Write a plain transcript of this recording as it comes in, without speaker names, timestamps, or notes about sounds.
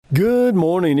Good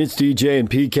morning. It's DJ and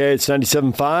PK. It's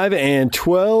 97.5 and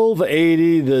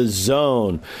 1280 The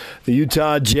Zone. The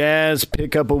Utah Jazz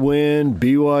pick up a win.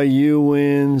 BYU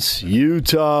wins.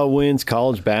 Utah wins.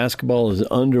 College basketball is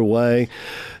underway.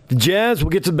 The Jazz,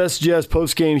 we'll get to the best Jazz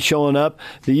postgame showing up.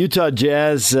 The Utah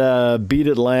Jazz beat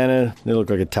Atlanta. They look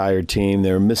like a tired team.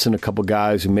 They're missing a couple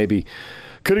guys who maybe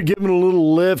could have given a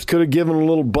little lift, could have given a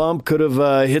little bump, could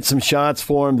have hit some shots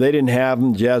for them. They didn't have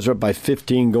them. Jazz are up by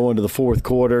 15 going to the fourth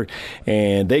quarter,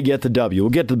 and they get the W. We'll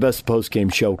get to the best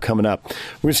postgame show coming up.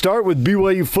 We're going to start with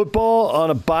BYU football on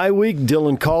a bye week.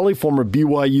 Dylan Cawley, former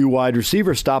BYU wide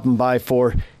receiver, stopping by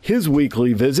for his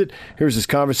weekly visit. Here's his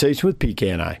conversation with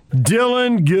PK and I.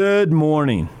 Dylan, good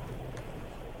morning.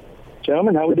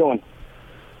 Gentlemen, how we doing?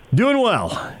 Doing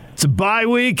well. It's a bye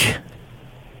week.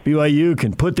 BYU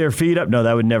can put their feet up. No,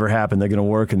 that would never happen. They're going to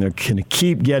work, and they're going to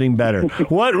keep getting better.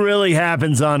 What really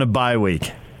happens on a bye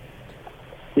week?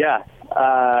 Yeah,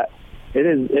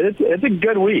 it's a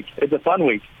good week. It's a fun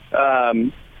week.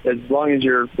 As long as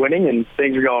you're winning and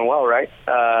things are going well, right?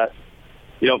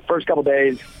 First couple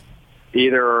days,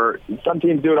 either some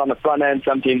teams do it on the front end,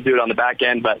 some teams do it on the back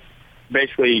end, but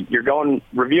basically you're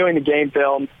reviewing the game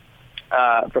film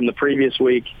from the previous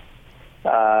week.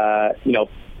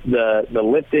 The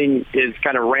lifting is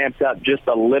kind of ramped up just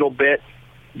a little bit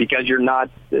because you're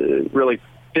not really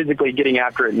physically getting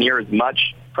after it near as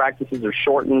much. Practices are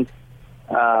shortened.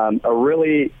 It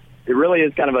really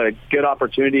is kind of a good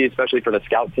opportunity, especially for the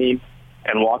scout team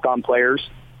and walk-on players,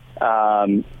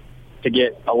 to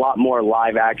get a lot more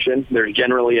live action. There's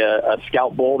generally a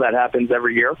scout bowl that happens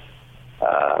every year.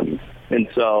 And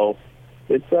so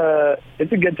it's a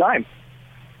good time.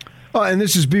 Oh, and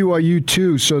this is BYU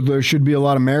too, so there should be a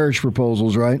lot of marriage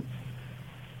proposals, right?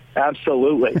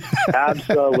 Absolutely.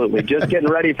 Absolutely. Just getting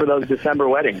ready for those December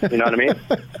weddings, you know what I mean?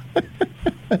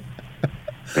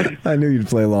 I knew you'd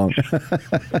play along.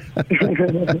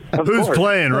 Who's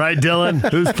playing, right, Dylan?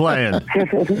 Who's playing?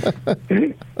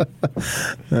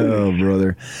 Oh,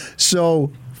 brother.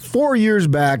 So 4 years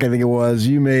back, I think it was,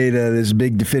 you made this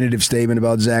big definitive statement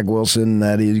about Zach Wilson,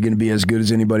 that he's going to be as good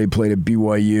as anybody played at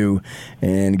BYU,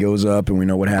 and goes up, and we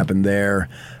know what happened there.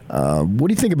 What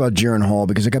do you think about Jaren Hall?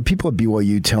 Because I got people at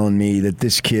BYU telling me that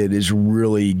this kid is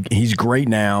he's great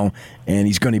now, and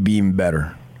he's going to be even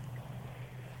better.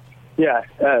 Yeah,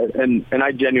 and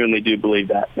I genuinely do believe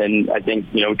that. And I think,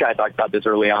 we kind of talked about this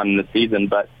early on in the season,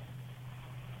 but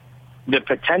the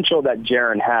potential that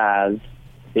Jaren has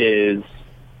is,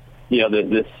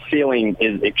 the ceiling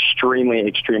is extremely,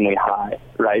 extremely high,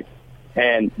 right?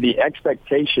 And the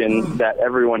expectation that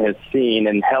everyone has seen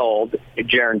and held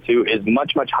Jaren to is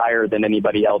much, much higher than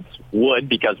anybody else would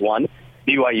because, one,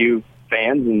 BYU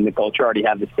fans and the culture already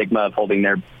have the stigma of holding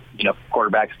their,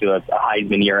 quarterbacks to a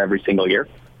Heisman year every single year.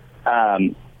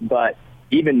 But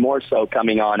even more so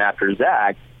coming on after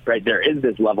Zach, right, there is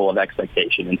this level of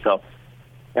expectation. And so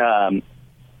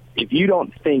if you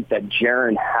don't think that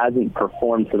Jaren hasn't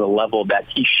performed to the level that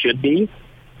he should be,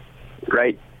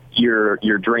 right, you're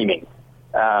dreaming.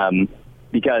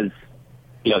 Because,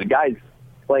 the guy's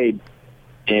played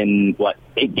in,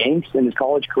 8 games in his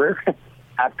college career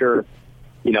after,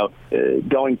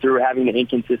 going through having the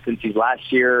inconsistencies last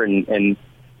year and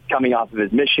coming off of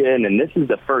his mission. And this is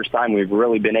the first time we've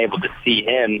really been able to see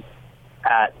him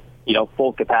at,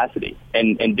 full capacity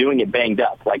and doing it banged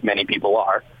up like many people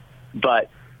are. But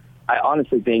I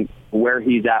honestly think where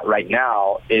he's at right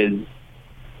now is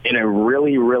in a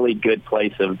really, really good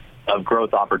place of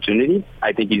growth opportunity.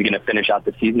 I think he's going to finish out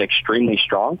the season extremely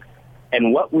strong.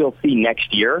 And what we'll see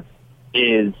next year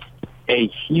is a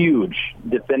huge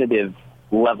definitive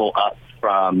level up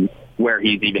from where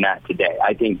he's even at today.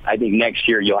 I think next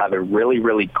year you'll have a really,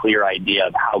 really clear idea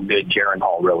of how good Jaren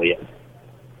Hall really is.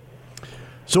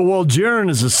 So while Jaren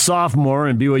is a sophomore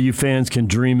and BYU fans can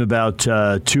dream about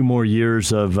 2 more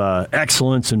years of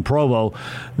excellence in Provo,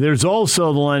 there's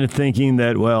also the line of thinking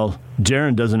that,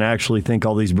 Jaren doesn't actually think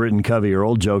all these Britton Covey or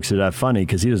old jokes are that funny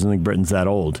because he doesn't think Britton's that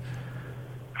old.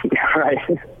 Right.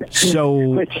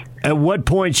 So at what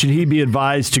point should he be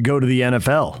advised to go to the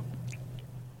NFL?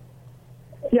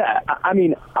 Yeah, I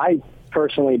mean, I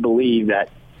personally believe that,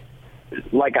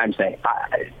 like I'm saying,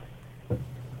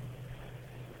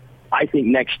 I think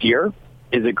next year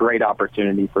is a great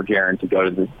opportunity for Jaren to go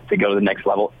to the next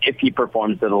level if he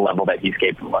performs to the level that he's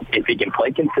capable of. If he can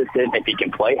play consistent, if he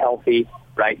can play healthy,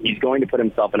 right, he's going to put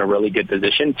himself in a really good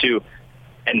position to.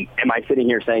 And am I sitting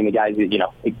here saying the guy's going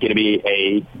to be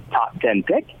a top 10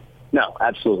 pick? No,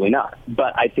 absolutely not.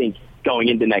 But I think going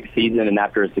into next season and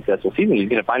after a successful season, he's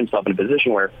going to find himself in a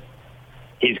position where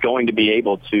he's going to be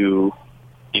able to,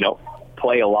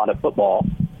 play a lot of football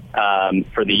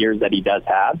for the years that he does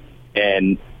have,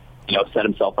 and set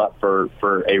himself up for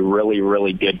a really,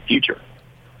 really good future.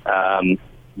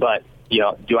 But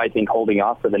do I think holding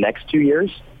off for the next 2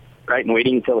 years, right, and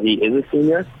waiting until he is a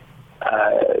senior?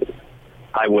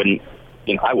 I wouldn't.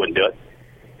 I wouldn't do it.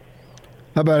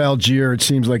 How about Algier? It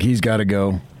seems like he's got to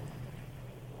go.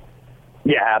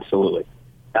 Yeah, absolutely.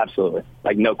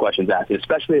 Like, no questions asked.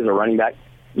 Especially as a running back,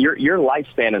 your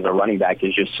lifespan as a running back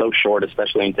is just so short,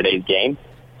 especially in today's game.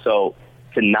 So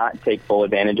to not take full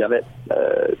advantage of it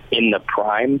in the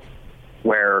prime,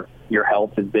 where your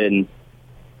health has been,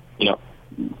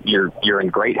 you're in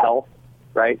great health,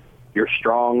 right? You're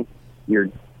strong. You're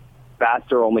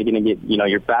faster. Only going to get,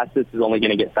 your fastest is only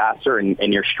going to get faster,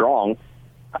 and you're strong.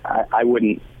 I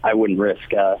wouldn't risk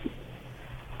that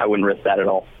at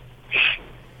all.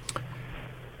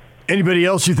 Anybody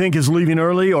else you think is leaving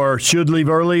early or should leave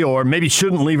early or maybe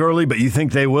shouldn't leave early, but you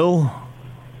think they will?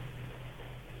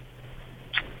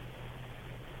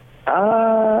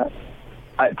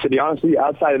 To be honest with you,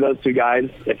 outside of those two guys,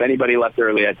 if anybody left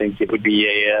early, I think it would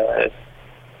be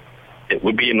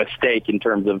a mistake in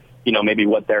terms of maybe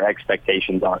what their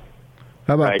expectations are.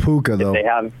 How about Puka though? If they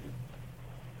have,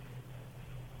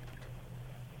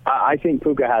 I think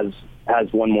Puka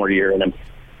has one more year in him.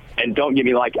 And don't get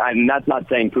me that's not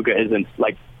saying Puka isn't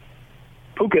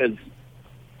Puka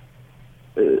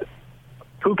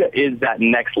is that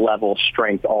next level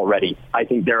strength already. I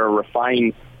think there are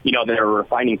refining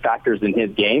factors in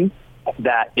his game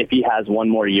that if he has one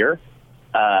more year,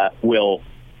 will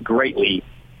greatly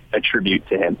attribute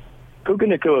to him. Puka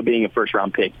Nacua being a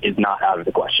first-round pick is not out of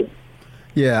the question.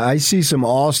 Yeah, I see some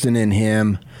Austin in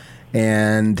him,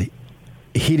 and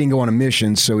he didn't go on a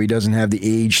mission, so he doesn't have the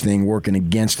age thing working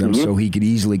against him, so he could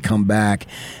easily come back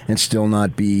and still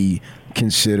not be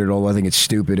considered, although I think it's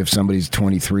stupid if somebody's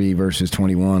 23 versus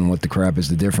 21. What the crap is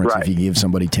the difference? Right. If you give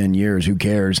somebody 10 years, who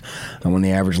cares when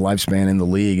the average lifespan in the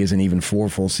league isn't even 4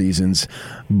 full seasons?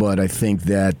 But I think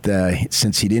that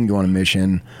since he didn't go on a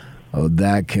mission,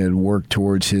 that could work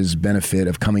towards his benefit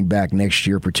of coming back next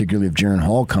year, particularly if Jaren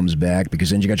Hall comes back,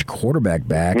 because then you got your quarterback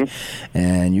back,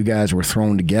 and you guys were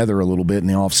thrown together a little bit in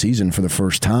the offseason for the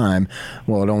first time.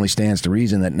 Well, it only stands to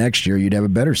reason that next year you'd have a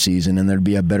better season and there'd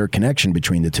be a better connection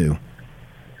between the two.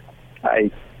 I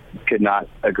could not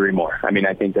agree more. I mean,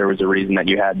 I think there was a reason that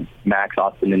you had Max,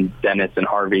 Austin, and Dennis and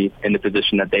Harvey in the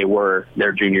position that they were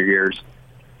their junior years,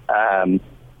 and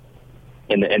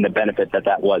the benefit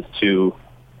that was to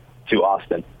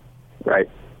Austin, right?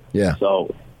 Yeah.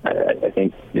 So I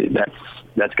think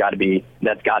that's got to be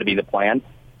the plan,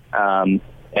 and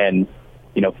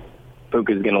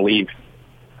Puka's going to leave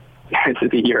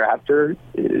the year after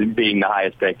being the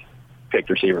highest picked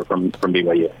receiver from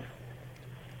BYU.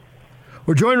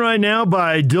 We're joined right now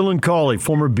by Dylan Cawley,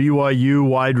 former BYU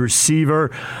wide receiver.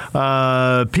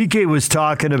 PK was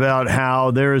talking about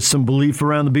how there is some belief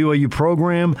around the BYU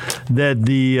program that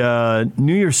the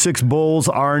New Year's Six Bowls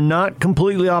are not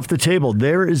completely off the table.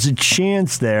 There is a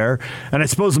chance there, and I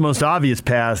suppose the most obvious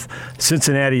path,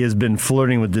 Cincinnati has been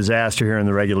flirting with disaster here in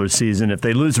the regular season. If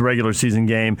they lose a regular season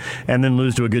game and then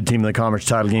lose to a good team in the conference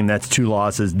title game, that's 2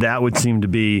 losses. That would seem to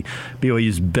be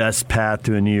BYU's best path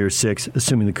to a New Year's Six,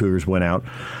 assuming the Cougars went out.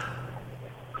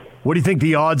 What do you think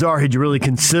the odds are? Had you really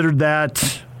considered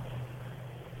that?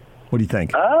 What do you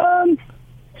think? I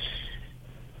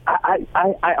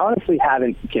honestly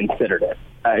haven't considered it.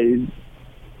 That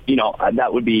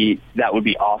would be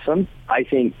awesome. I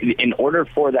think in order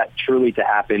for that truly to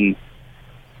happen,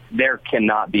 there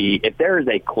cannot be, if there is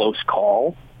a close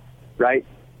call, right?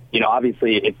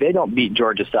 Obviously, if they don't beat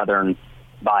Georgia Southern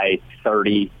by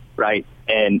 30, right,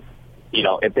 and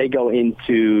if they go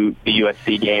into the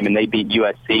USC game and they beat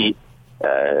USC,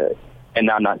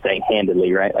 and I'm not saying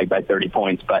handedly, right, like by 30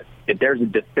 points, but if there's a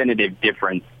definitive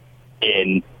difference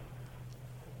in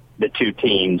the two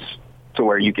teams to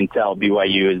where you can tell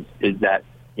BYU is that,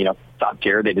 top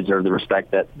tier, they deserve the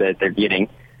respect that they're getting,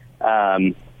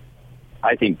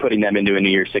 I think putting them into a New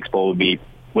Year's Six Bowl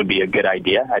would be a good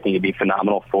idea. I think it'd be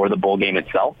phenomenal for the bowl game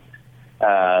itself,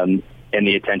 and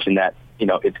the attention that,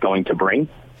 it's going to bring.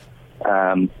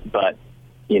 But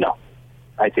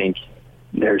I think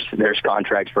there's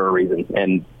contracts for a reason.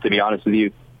 And to be honest with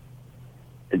you,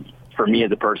 for me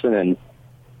as a person, and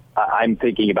I'm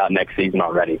thinking about next season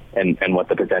already and what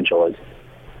the potential is.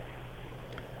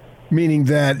 Meaning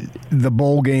that the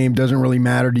bowl game doesn't really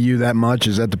matter to you that much?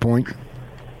 Is that the point?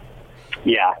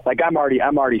 Yeah, I'm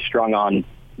already strung on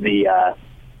the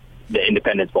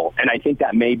Independence Bowl, and I think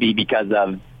that may be because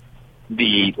of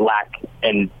the lack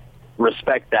and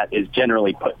respect that is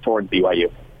generally put towards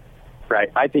BYU, right?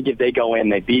 I think if they go in,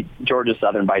 they beat Georgia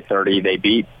Southern by 30, they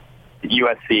beat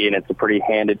USC, and it's a pretty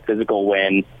handed, physical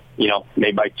win,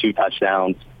 made by 2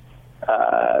 touchdowns.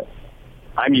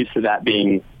 I'm used to that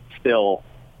being still,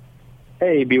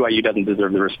 hey, BYU doesn't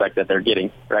deserve the respect that they're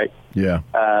getting, right? Yeah.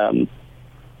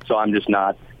 So I'm just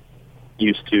not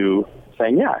used to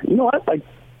saying, yeah, you know what, like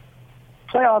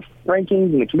playoff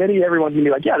rankings and the committee, everyone's going to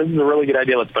be like, yeah, this is a really good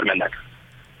idea. Let's put them in there.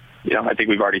 I think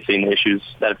we've already seen the issues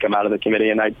that have come out of the committee,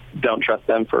 and I don't trust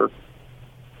them for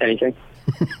anything.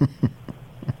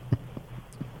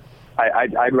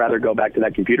 I'd rather go back to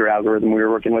that computer algorithm we were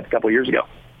working with a couple years ago.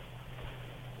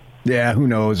 Yeah, who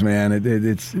knows, man?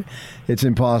 It's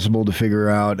impossible to figure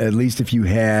out. At least if you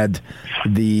had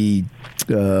the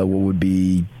what would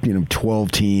be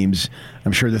 12 teams,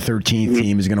 I'm sure the 13th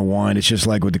team is going to whine. It's just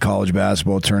like with the college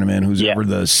basketball tournament. Who's ever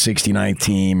the 69th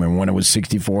team, and when it was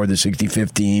 64, the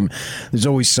 65th team. There's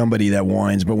always somebody that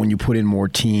whines. But when you put in more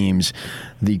teams,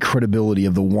 the credibility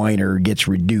of the whiner gets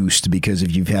reduced, because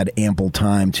if you've had ample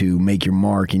time to make your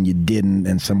mark and you didn't,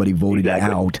 and somebody voted you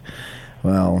out.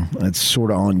 Well, that's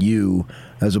sort of on you,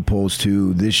 as opposed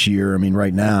to this year. I mean,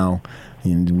 right now,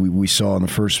 and we saw in the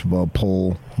first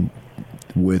poll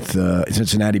with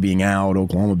Cincinnati being out,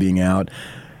 Oklahoma being out,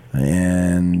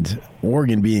 and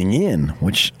Oregon being in,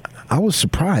 which I was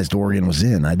surprised Oregon was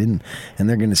in. I didn't, and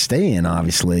they're going to stay in,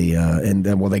 obviously.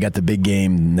 Well, they got the big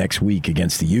game next week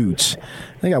against the Utes.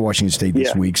 They got Washington State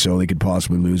this week, so they could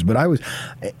possibly lose. But I was,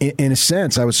 in a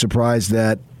sense, I was surprised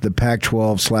that the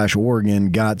Pac-12/Oregon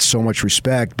got so much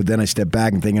respect. But then I stepped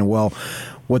back and thinking, well,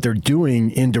 what they're doing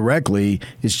indirectly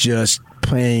is just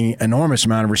paying enormous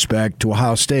amount of respect to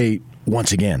Ohio State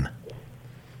once again.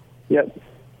 Yep.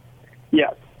 Yeah.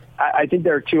 I think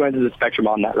there are 2 ends of the spectrum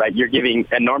on that, right? You're giving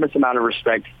enormous amount of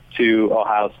respect to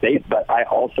Ohio State, but I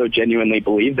also genuinely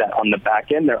believe that on the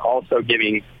back end, they're also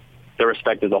giving the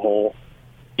respect as a whole,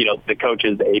 the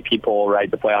coaches, the AP poll, right,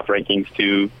 the playoff rankings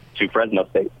to Fresno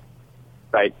State,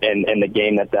 right, and the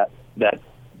game that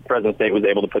Fresno State was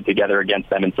able to put together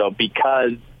against them. And so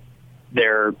because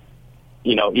they're,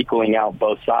 equaling out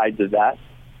both sides of that,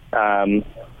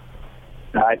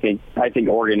 I think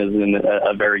Oregon is in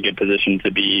a very good position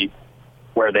to be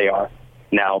where they are.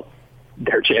 Now,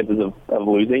 their chances of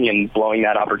losing and blowing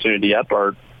that opportunity up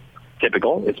are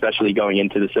typical, especially going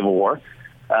into the Civil War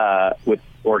with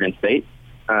Oregon State.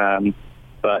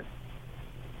 But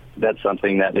that's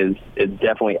something that is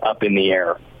definitely up in the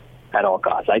air at all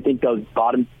costs. I think those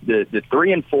bottom, the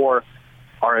 3 and 4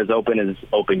 are as open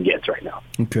gets right now.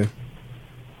 Okay.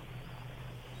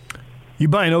 You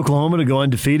buying Oklahoma to go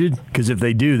undefeated? Because if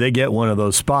they do, they get one of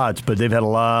those spots. But they've had a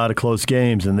lot of close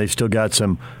games, and they've still got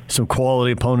some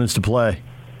quality opponents to play.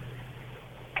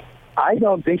 I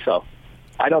don't think so.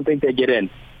 I don't think they get in.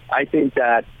 I think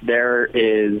that there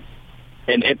is,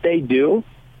 and if they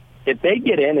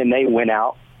get in and they win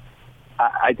out,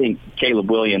 I think Caleb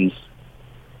Williams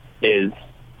is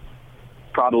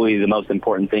probably the most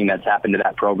important thing that's happened to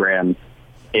that program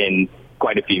in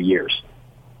quite a few years.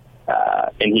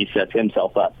 And he sets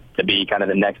himself up to be kind of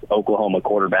the next Oklahoma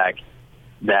quarterback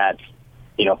that,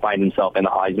 finds himself in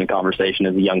the Heisman conversation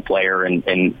as a young player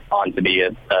and on to be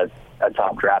a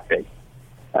top draft pick.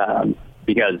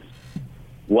 Because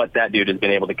what that dude has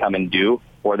been able to come and do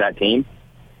for that team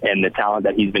and the talent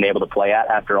that he's been able to play at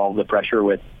after all the pressure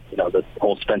with, the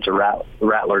whole Spencer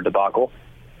Rattler debacle,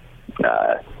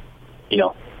 that's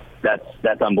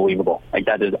unbelievable. Like,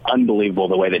 that is unbelievable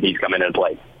the way that he's come in and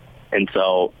played. And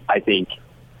so I think,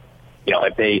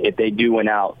 if they do win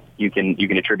out, you can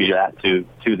attribute that to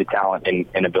the talent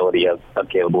and ability of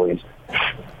Caleb Williams.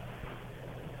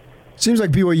 Seems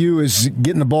like BYU is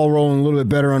getting the ball rolling a little bit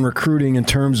better on recruiting in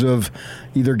terms of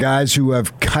either guys who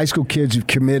have high school kids who've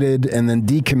committed and then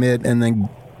decommit and then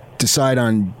decide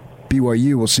on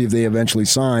BYU. We'll see if they eventually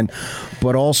sign,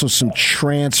 but also some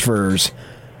transfers.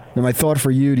 Now, my thought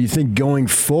for you, do you think going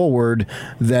forward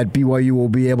that BYU will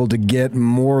be able to get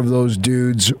more of those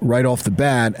dudes right off the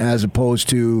bat as opposed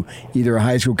to either a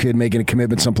high school kid making a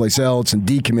commitment someplace else and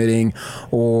decommitting,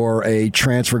 or a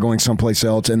transfer going someplace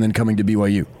else and then coming to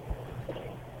BYU?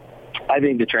 I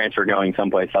think the transfer going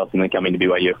someplace else and then coming to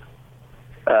BYU.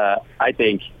 I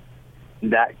think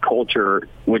that culture,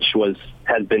 which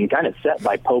has been kind of set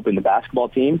by Pope and the basketball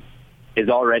team, is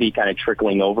already kind of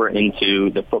trickling over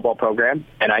into the football program.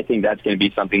 And I think that's going to be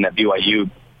something that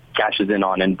BYU cashes in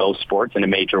on in both sports in a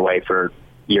major way for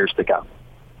years to come.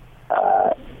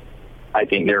 I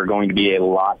think there are going to be a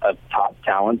lot of top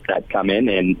talents that come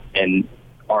in and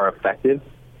are effective.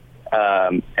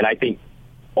 And I think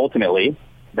ultimately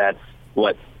that's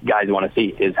what guys want to see,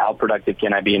 is how productive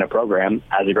can I be in a program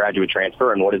as a graduate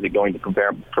transfer, and what is it going to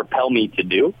propel me to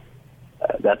do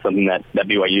that's something that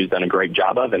BYU has done a great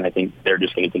job of, and I think they're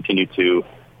just going to continue to,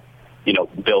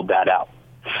 build that out.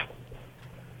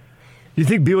 You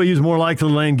think BYU is more likely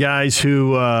to land guys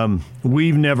who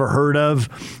we've never heard of,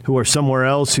 who are somewhere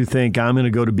else, who think I'm going to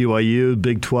go to BYU,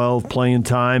 Big 12, playing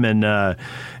time,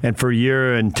 and for a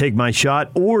year and take my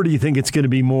shot? Or do you think it's going to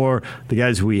be more the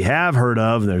guys we have heard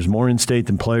of, and there's more in-state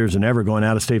than players than ever going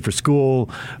out of state for school,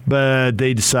 but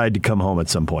they decide to come home at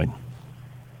some point?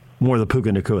 More the Puka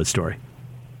Nacua story.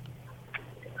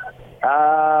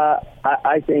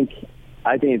 I think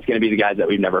it's going to be the guys that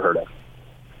we've never heard of.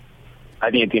 I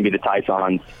think it's going to be the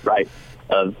Tysons, right,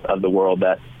 of the world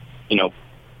that,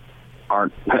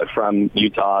 aren't from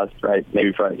Utah, right,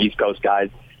 maybe from East Coast guys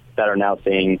that are now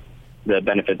seeing the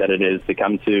benefit that it is to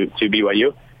come to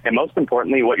BYU. And most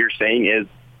importantly, what you're saying is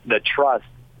the trust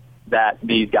that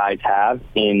these guys have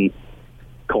in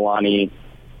Kalani,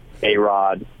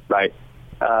 A-Rod, right,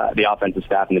 the offensive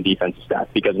staff and the defensive staff,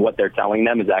 because what they're telling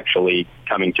them is actually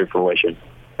coming to fruition,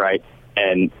 right?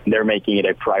 And they're making it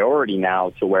a priority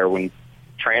now to where when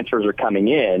transfers are coming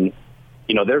in,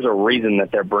 there's a reason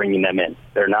that they're bringing them in.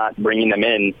 They're not bringing them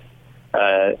in,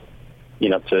 to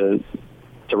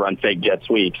run fake jet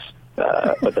sweeps,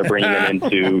 but they're bringing them in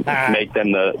to make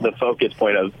them the focus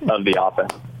point of the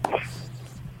offense.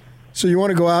 So you want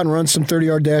to go out and run some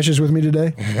 30-yard dashes with me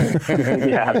today?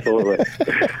 Yeah, absolutely.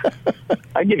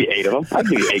 I'd give you 8 of them. I'd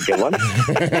give you 8 good ones.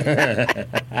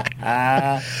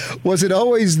 Was it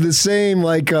always the same,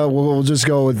 like, we'll just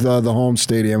go with the home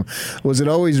stadium. Was it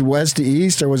always west to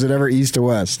east, or was it ever east to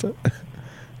west?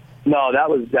 No, it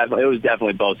was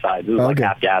definitely both sides. It was like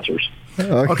half-gassers.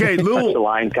 Okay, Lou. The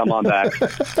line, come on back.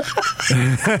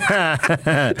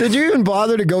 Did you even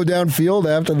bother to go downfield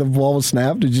after the ball was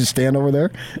snapped? Did you stand over there?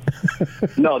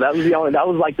 No, that was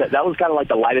kind of like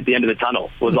the light at the end of the tunnel.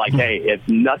 It was like, hey, if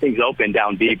nothing's open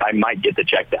down deep, I might get the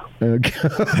check down. Okay.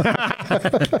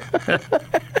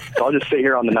 So I'll just sit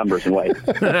here on the numbers and wait.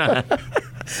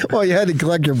 Well, you had to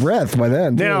collect your breath by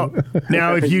then. Now,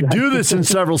 if you do this in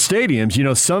several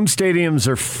stadiums, some stadiums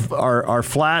are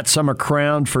flat, some are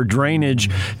crowned for drainage.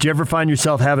 Do you ever find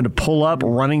yourself having to pull up,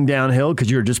 running downhill because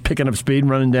you're just picking up speed and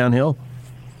running downhill?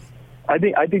 I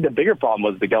think the bigger problem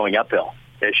was the going uphill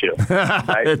issue.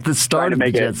 Right? At the start of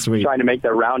the jet sweep, trying to make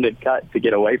the rounded cut to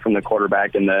get away from the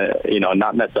quarterback and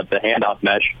not mess up the handoff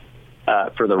mesh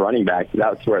for the running back.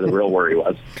 That's where the real worry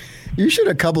was. You should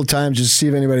a couple times just see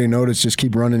if anybody noticed. Just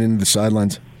keep running into the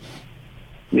sidelines.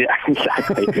 Yeah,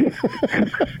 exactly.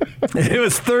 It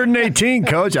was 3rd and 18,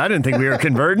 Coach. I didn't think we were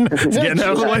converting. It's getting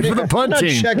out of the way for the punt team.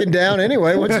 I'm checking down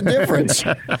anyway. What's the difference?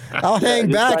 I'll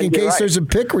hang back in case there's a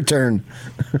pick return.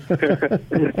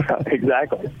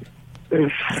 Exactly.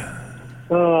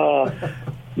 No,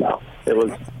 it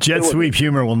was jet sweep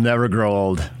humor will never grow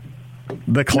old.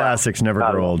 The classics never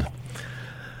grow old.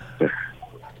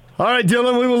 All right,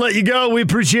 Dylan, we will let you go. We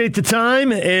appreciate the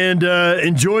time and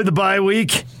enjoy the bye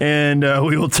week. And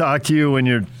we will talk to you when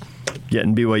you're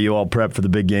getting BYU all prepped for the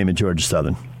big game at Georgia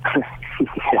Southern.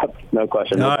 Yep, no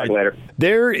question. We'll talk later.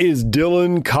 There is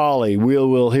Dylan Collie.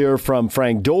 We'll hear from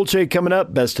Frank Dolce coming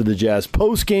up. Best of the Jazz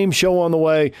post-game show on the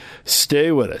way.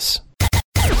 Stay with us.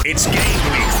 It's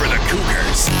game week for the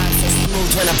Cougars.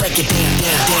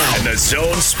 And the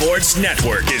Zone Sports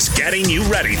Network is getting you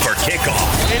ready for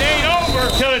kickoff. It ain't over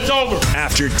till it's over.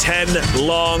 After 10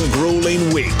 long,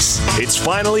 grueling weeks, it's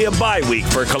finally a bye week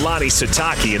for Kalani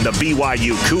Sitake and the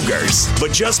BYU Cougars.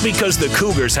 But just because the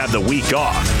Cougars have the week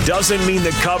off doesn't mean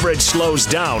the coverage slows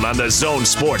down on the Zone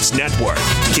Sports Network.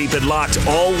 Keep it locked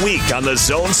all week on the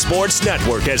Zone Sports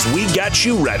Network as we get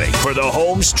you ready for the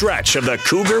home stretch of the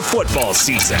Cougar football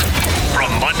season.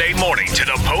 From Monday morning to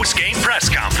the post-game press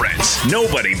conference,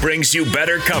 nobody brings you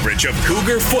better coverage of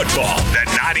Cougar football than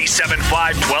 97.5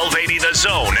 1280 The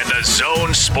Zone and the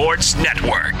Zone Sports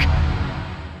Network.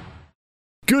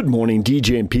 Good morning,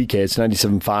 DJ and PK. It's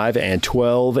 97.5 and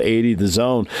 1280 The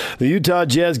Zone. The Utah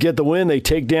Jazz get the win. They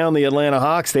take down the Atlanta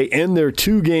Hawks. They end their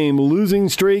 2-game losing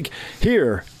streak.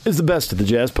 Here is the best of the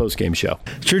Jazz postgame show.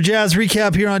 Sure, Jazz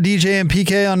recap here on DJ and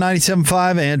PK on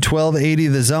 97.5 and 1280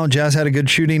 The Zone. Jazz had a good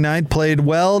shooting night, played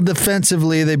well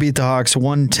defensively. They beat the Hawks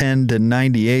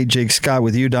 110-98. Jake Scott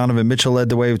with you. Donovan Mitchell led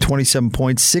the way with 27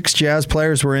 points. 6 Jazz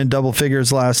players were in double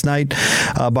figures last night.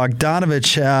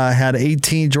 Bogdanovich had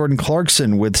 18. Jordan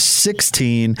Clarkson with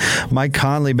 16. Mike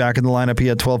Conley back in the lineup. He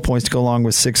had 12 points to go along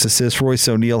with 6 assists. Royce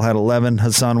O'Neal had 11.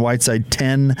 Hassan Whiteside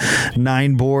 10,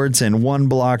 9 boards, and 1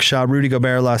 block shot. Rudy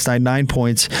Gobert last night. 9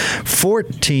 points,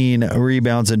 14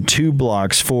 rebounds, and 2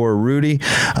 blocks for Rudy.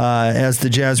 As the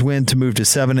Jazz win to move to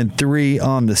 7-3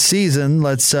 on the season,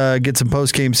 let's get some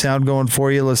post-game sound going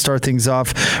for you. Let's start things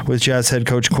off with Jazz head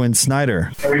coach Quinn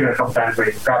Snyder. There were a couple times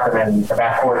where you dropped them in the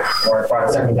backcourt or brought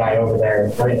a second guy over there.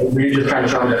 Were you just trying to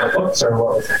show them different looks, or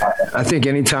what was it about that? I think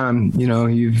anytime,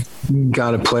 you've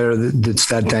got a player that's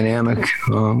that dynamic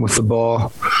with the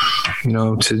ball,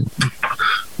 to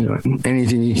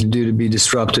anything you can do to be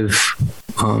disruptive,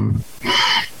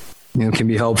 can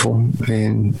be helpful,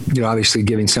 and obviously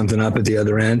giving something up at the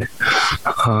other end.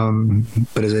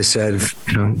 But as I said, if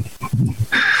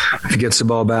he gets the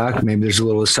ball back, maybe there's a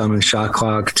little time in the shot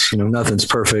clock. Nothing's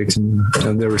perfect, and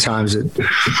there were times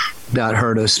that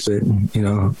hurt us, but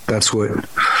that's what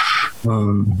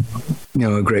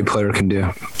a great player can do.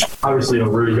 Obviously,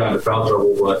 Rudy got into foul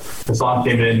trouble, but Hassan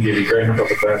came in, gave you great enough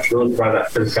defense, really tried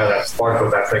that first guy that spark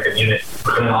with that second unit,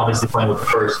 and then obviously playing with the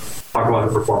first. Talk about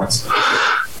the performance.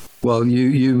 Well,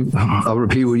 I'll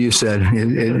repeat what you said.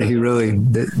 He really,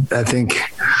 I think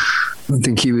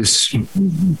he was,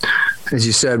 as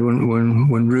you said,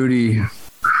 when Rudy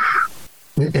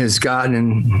has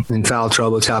gotten in foul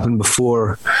trouble, it's happened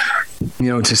before,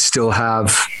 to still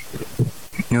have,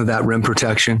 that rim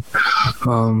protection.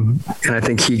 And I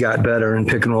think he got better in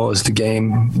pick and roll as the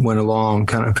game went along.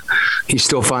 He's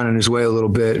still finding his way a little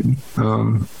bit.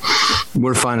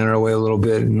 We're finding our way a little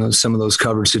bit in some of those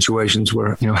covered situations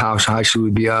where, how high should we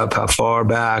be up, how far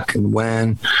back, and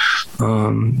when.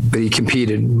 But he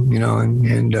competed,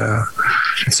 and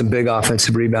some big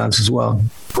offensive rebounds as well.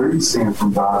 Where are you seeing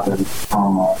from Donovan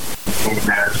from game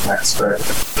management aspect,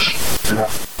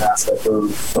 aspect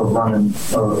of running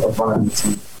the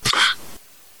team?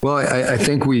 Well, I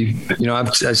think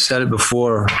I've said it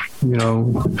before,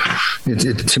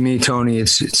 to me, Tony,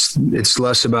 it's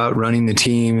less about running the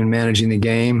team and managing the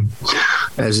game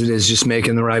as it is just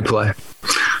making the right play,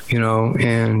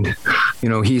 and,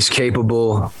 he's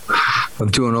capable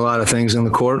of doing a lot of things on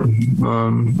the court,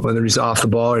 whether he's off the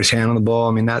ball or his hand on the ball.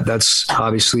 I mean, that's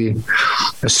obviously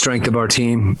a strength of our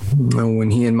team when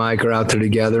he and Mike are out there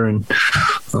together, and,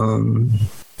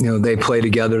 they play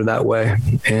together that way.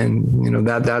 And,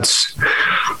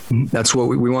 that's what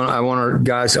we want. I want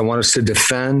us to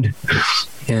defend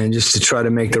and just to try to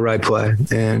make the right play.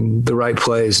 And the right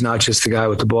play is not just the guy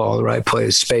with the ball. The right play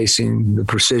is spacing, the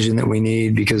precision that we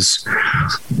need, because,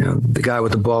 the guy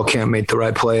with the ball can't make the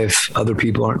right play if other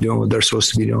people aren't doing what they're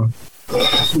supposed to be doing.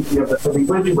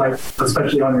 What did you like,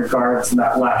 especially on your guards in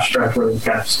that last stretch where you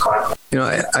kind of just caught?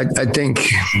 I think,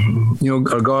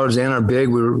 our guards and our big,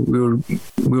 we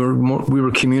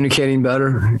were communicating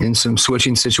better in some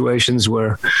switching situations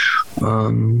where,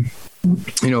 when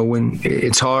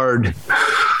it's hard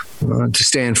to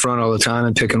stay in front all the time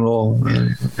and pick and roll.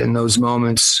 And in those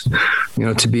moments,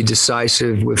 to be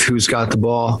decisive with who's got the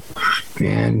ball.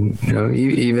 And,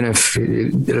 even if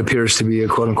it appears to be a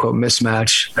quote unquote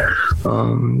mismatch,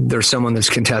 there's someone that's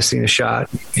contesting a shot,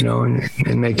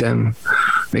 and make them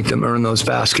earn those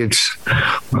baskets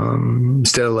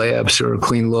instead of layups or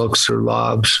clean looks or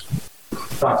lobs.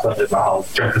 Talked about how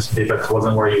Jeff's defense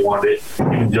wasn't where you wanted it.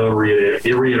 Even Joe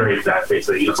reiterated that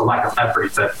basically. It's a lack of effort. He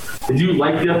said, did you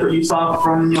like the effort you saw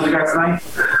from the guys tonight?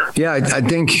 Yeah, I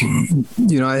think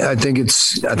I think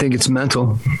it's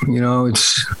mental. You're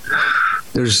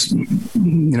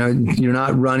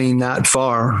not running that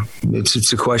far.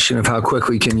 It's a question of how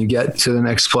quickly can you get to the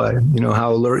next play.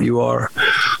 How alert you are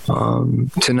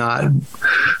to not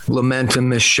lament a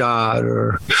missed shot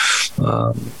or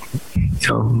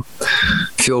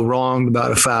feel wronged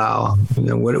about a foul,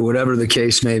 whatever the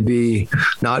case may be,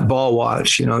 not ball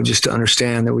watch, just to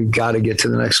understand that we've got to get to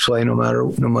the next play no matter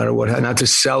what, not to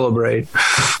celebrate,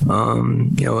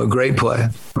 a great play,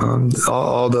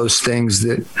 all those things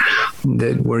that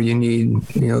where you need,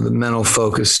 the mental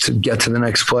focus to get to the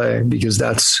next play, because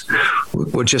that's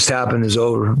what just happened is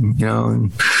over,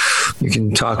 and you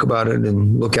can talk about it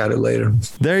and look at it later.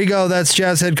 There you go. That's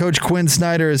Jazz head coach Quinn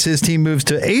Snyder as his team moves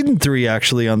to 8-3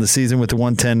 actually on the season with the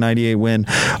 110-98 win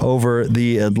over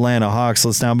the Atlanta Hawks.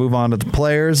 Let's now move on to the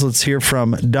players. Let's hear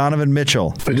from Donovan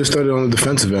Mitchell. I just started on the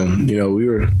defensive end. We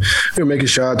were making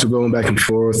shots, we're going back and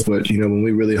forth, but when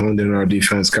we really honed in on our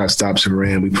defense, got stops and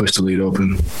ran, we pushed the lead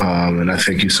open. And I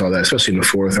think you saw that, especially in the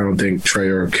fourth. I don't think Trey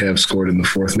or Kev scored in the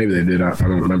fourth. Maybe they did. I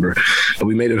don't remember. But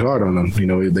we made it hard on them.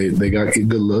 They got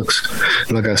good looks.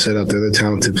 And like I said out there, the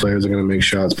talented players are going to make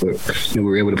shots, but we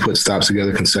were able to put stops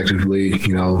together consecutively,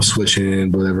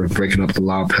 switching, whatever, breaking up the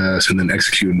lob pass, and then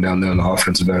executing down there on the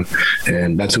offensive end.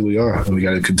 And that's who we are, and we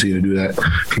got to continue to do that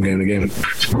from game to game.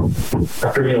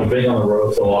 After being on the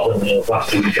road so often,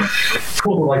 last 2 weekends,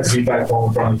 what would like to be back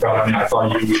home from the crowd? I mean, I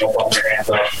saw you put your hands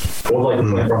up. What would like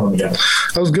to play from them again?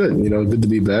 That was good. Good to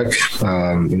be back.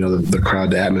 The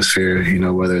crowd, the atmosphere.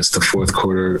 Whether it's the fourth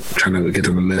quarter, trying to get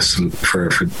them a miss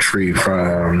for free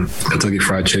Kentucky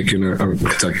Fried Chicken or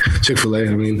Kentucky Chick-fil-A.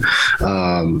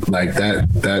 Like that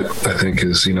I think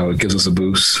is it gives us a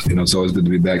boost. It's always good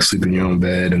to be back, sleep in your own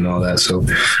bed and all that. So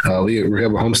we have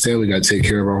a homestand. We got to take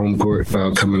care of our home court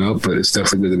coming up, but it's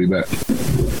definitely good to be back.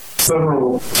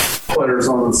 Several players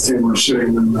on this team were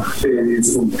shooting in the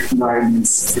 80s and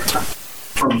 90s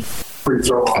from free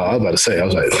throw. I was about to say, I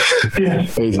was like,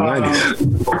 80s and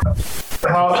 90s.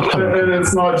 And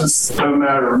it's not just a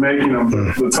matter of making them,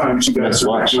 the times you guys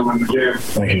are making them in the game.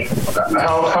 Thank you.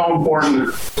 How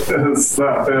important has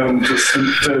that been just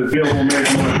to be able to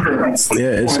make more improvements?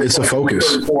 Yeah, it's a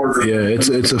focus. Yeah,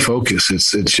 it's a focus.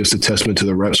 It's just a testament to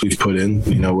the reps we've put in.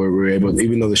 Where we're able,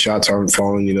 even though the shots aren't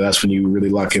falling, that's when you really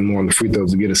lock in more on the free throws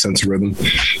to get a sense of rhythm.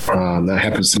 That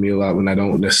happens to me a lot when I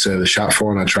don't necessarily shot fall,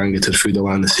 and I try and get to the free throw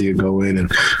line to see it go in,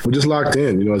 and we're just locked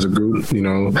in. As a group.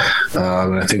 And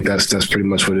I think that's pretty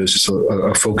much what it is, just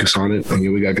a focus on it. And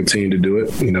we got to continue to do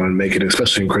it, and make it,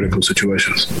 especially in critical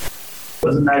situations.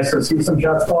 Was it nice to see some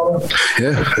shots falling?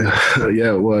 Yeah,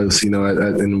 it was.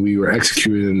 And we were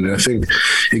executing. And I think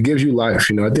it gives you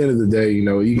life. At the end of the day,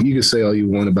 you can say all you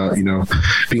want about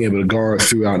being able to guard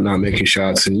throughout not making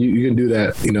shots, and you can do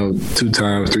that 2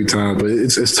 times, 3 times, but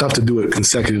it's tough to do it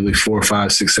consecutively 4,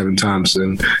 5, 6, 7 times,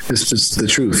 and it's just the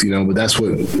truth. But that's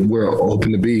what we're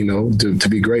hoping to be. To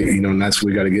be great. And that's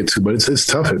what we got to get to. But it's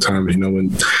tough at times.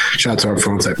 When shots aren't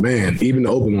falling, it's like, man, even the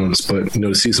open ones. But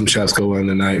to see some shots go in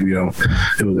tonight,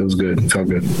 it was good. It felt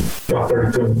good. Dropped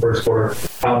 32 in the first quarter.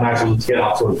 How nice was it to get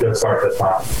off to a good start this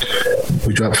time?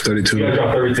 We dropped 32. You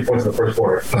dropped 32 points in the first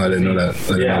quarter. Oh, I didn't know that.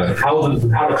 How was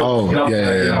it? How did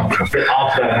get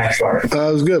off to that nice start? It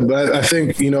was good, but I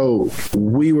think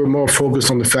we were more focused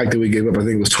on the fact that we gave up. I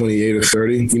think it was 28 or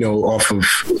 30. Off of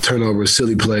turnovers,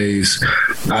 silly plays.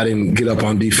 I didn't get up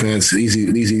on defense.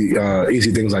 Easy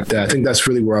things like that. I think that's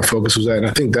really where our focus was at, and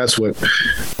I think that's what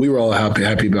we were all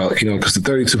happy about. Because the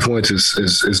 32 points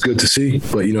is good to see,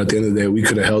 but at the end of the day, we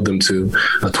could have held them to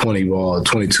a 20 ball, a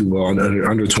 22 ball,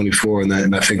 under 24,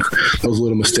 and I think those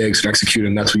little mistakes and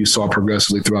executing. That's what you saw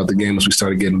progressively throughout the game as we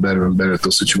started getting better and better at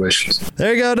those situations.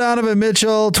 There you go, Donovan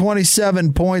Mitchell,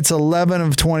 27 points, 11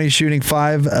 of 20 shooting,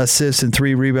 5 assists and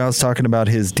 3 rebounds. Talking about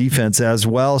his defense as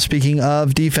well. Speaking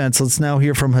of defense, let's now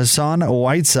hear from Hassan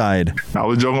Whiteside. I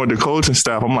was joking with the coaching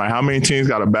staff. I'm like, how many teams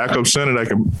got a backup center that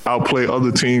can outplay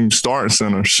other teams' starting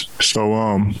centers? So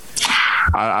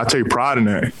I take pride in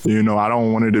that. I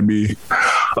don't want it to be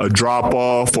a drop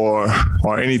off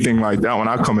or anything like that when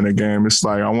I come in the game. It's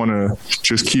like I want to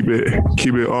just keep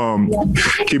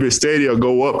it steady or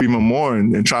go up even more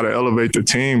and try to elevate the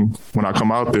team when I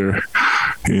come out there.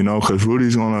 Because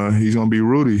Rudy's gonna be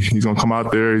Rudy. He's gonna come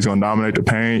out there. He's gonna dominate the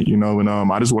paint. And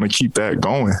I just want to keep that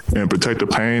going and protect the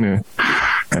paint and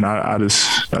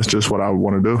that's just what I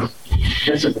want to do.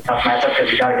 This is a tough matchup because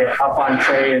you got to get up on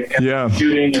Trey and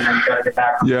shooting, and then you got to get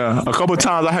back. Yeah, a couple of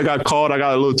times I got called. I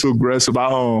got a little too aggressive.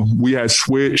 We had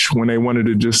switched when they wanted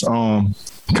to just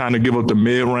kind of give up the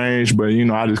mid range, but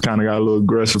I just kind of got a little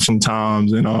aggressive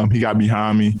sometimes, and he got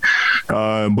behind me.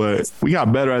 But we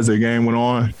got better as the game went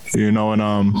on,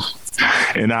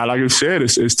 and like I said,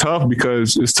 it's tough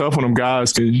because it's tough when them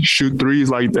guys can shoot threes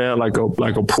like that, like a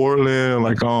Portland,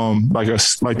 like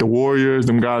the Warriors.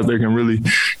 Them guys, they can really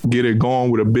get it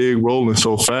going with a big rolling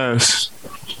so fast.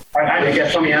 I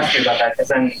guess let me ask you about that, because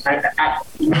then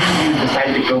you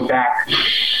decided to go back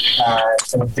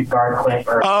to the guard clip.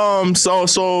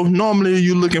 So normally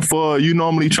you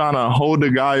normally trying to hold the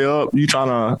guy up. You trying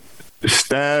to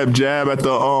jab at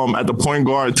the point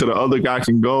guard till the other guy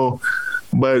can go.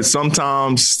 But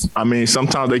sometimes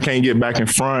they can't get back in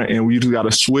front, and we just got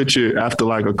to switch it after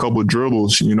like a couple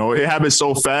dribbles. It happens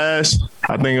so fast.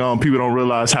 I think people don't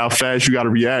realize how fast you got to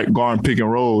react guarding pick and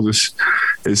rolls.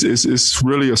 It's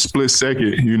really a split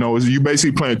second. You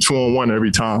basically playing 2-on-1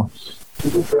 every time. You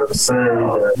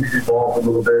evolved a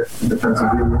little bit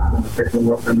defensively,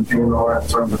 picking up in the PNR in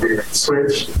terms of being a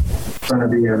switch, trying to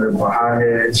be a high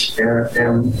edge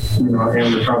and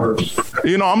recover.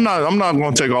 I'm not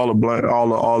going to take all the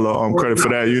credit for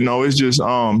that. It's just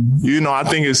I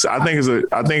think it's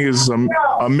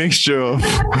a mixture of.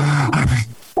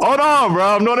 Hold on, bro.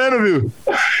 I'm doing an interview.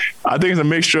 I think it's a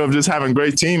mixture of just having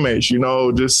great teammates,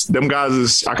 just them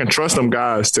guys I can trust them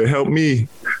guys to help me,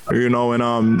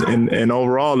 and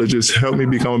overall it just helped me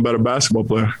become a better basketball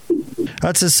player.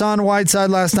 That's Hassan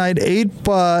Whiteside last night.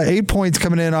 8 points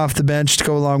coming in off the bench to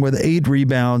go along with 8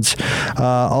 rebounds.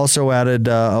 Also added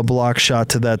a block shot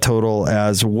to that total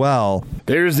as well.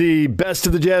 There's the Best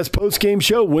of the Jazz postgame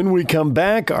show. When we come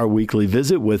back, our weekly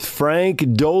visit with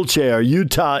Frank Dolce, our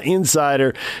Utah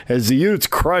insider, as the Utes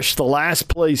crush the last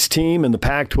place team in the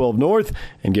Pac-12 North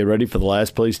and get ready for the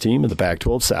last place team in the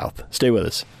Pac-12 South. Stay with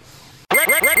us.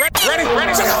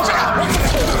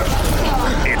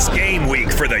 It's game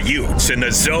week for the Utes, and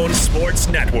the Zone Sports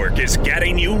Network is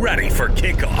getting you ready for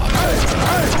kickoff.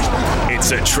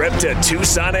 It's a trip to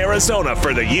Tucson, Arizona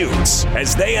for the Utes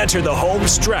as they enter the home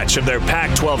stretch of their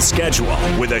Pac-12 schedule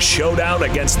with a showdown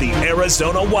against the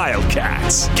Arizona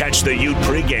Wildcats. Catch the Ute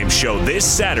pregame show this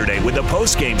Saturday with the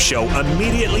postgame show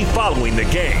immediately following the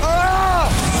game.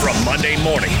 From Monday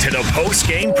morning to the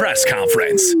postgame press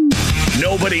conference,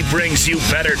 nobody brings you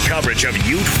better coverage of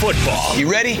Ute football.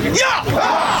 You ready? Yeah!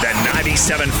 Than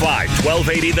 97.5,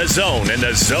 1280 The Zone and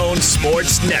the Zone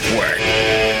Sports Network.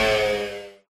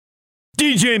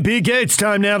 DJ and PK, it's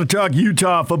time now to talk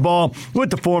Utah football with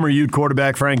the former Ute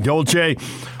quarterback Frank Dolce,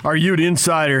 our Ute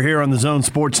insider here on the Zone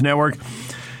Sports Network.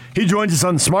 He joins us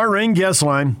on the Smart Rain guest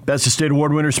line. Best of State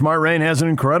Award winner Smart Rain has an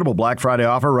incredible Black Friday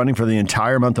offer running for the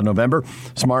entire month of November.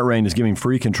 Smart Rain is giving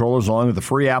free controllers along with a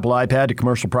free Apple iPad to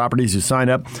commercial properties who sign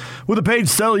up with a paid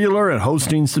cellular and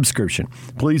hosting subscription.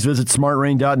 Please visit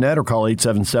smartrain.net or call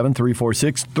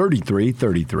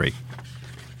 877-346-3333.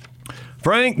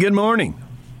 Frank, good morning.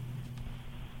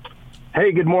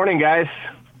 Hey, good morning, guys.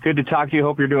 Good to talk to you.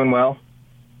 Hope you're doing well.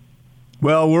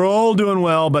 Well, we're all doing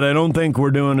well, but I don't think we're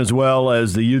doing as well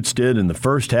as the Utes did in the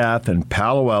first half in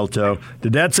Palo Alto.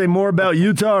 Did that say more about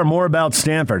Utah or more about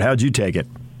Stanford? How'd you take it?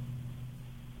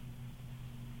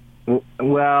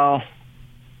 Well,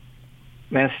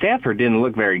 man, Stanford didn't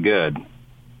look very good.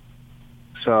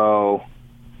 So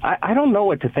I don't know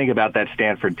what to think about that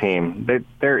Stanford team.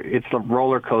 It's a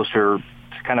roller coaster.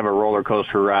 It's kind of a roller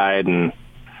coaster ride, and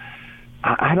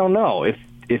I don't know if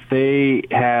they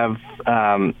have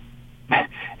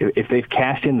if they've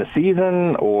cashed in the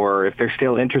season or if they're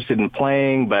still interested in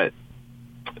playing, but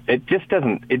it just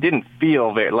didn't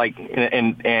feel very like,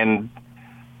 and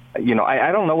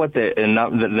I don't know what the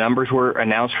numbers were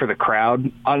announced for the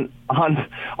crowd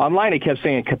online. It kept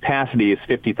saying capacity is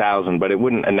 50,000, but it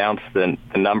wouldn't announce the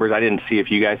numbers. I didn't see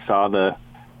if you guys saw the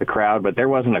crowd, but there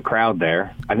wasn't a crowd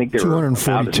there. I think there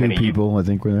 242 were people, I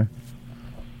think, were there.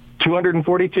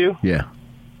 242? Yeah.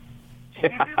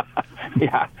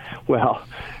 Yeah. Well,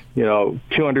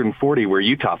 240 were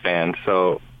Utah fans.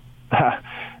 So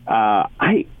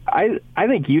I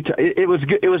think Utah. It was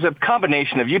good. It was a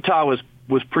combination of Utah was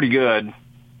pretty good,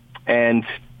 and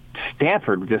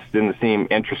Stanford just didn't seem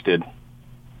interested.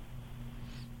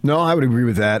 No, I would agree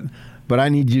with that. But I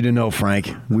need you to know,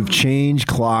 Frank, we've changed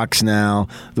clocks now.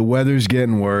 The weather's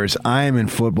getting worse. I am in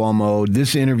football mode.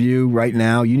 This interview right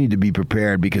now, you need to be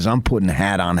prepared because I'm putting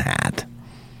hat on hat.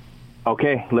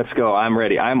 Okay, let's go. I'm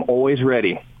ready. I'm always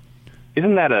ready.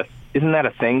 Isn't that a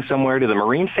thing somewhere? Do the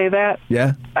Marines say that?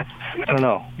 Yeah. I don't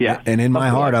know. Yeah. And in my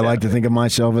heart, I like to think of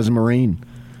myself as a Marine.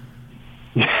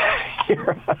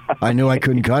 I knew I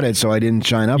couldn't cut it, so I didn't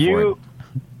sign up for it.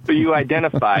 You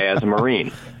identify as a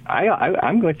Marine.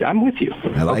 I'm with you.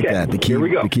 I like that. Here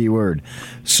we go. The key word.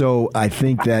 So I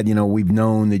think that, we've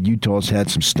known that Utah's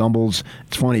had some stumbles.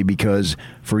 It's funny because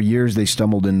for years they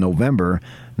stumbled in November.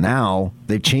 Now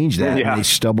they've changed that and they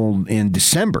stumbled in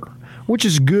December, which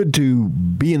is good to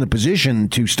be in the position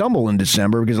to stumble in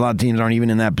December because a lot of teams aren't even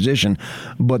in that position.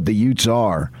 But the Utes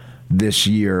are this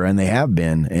year, and they have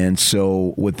been. And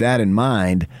so with that in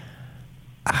mind,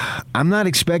 I'm not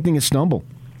expecting a stumble.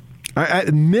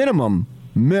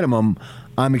 Minimum,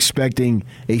 I'm expecting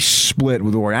a split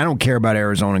with Oregon. I don't care about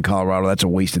Arizona and Colorado. That's a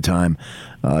waste of time.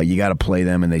 You got to play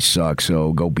them, and they suck.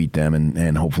 So go beat them,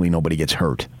 and hopefully nobody gets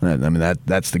hurt. I mean,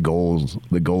 that's the goal.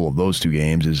 The goal of those two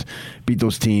games is beat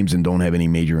those teams and don't have any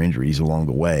major injuries along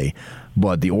the way.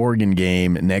 But the Oregon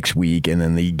game next week, and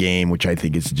then the game, which I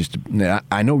think is just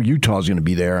 – I know Utah's going to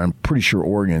be there. I'm pretty sure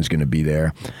Oregon's going to be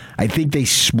there. I think they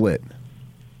split.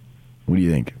 What do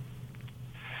you think?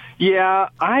 Yeah,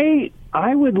 I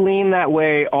would lean that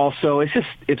way also.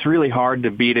 It's really hard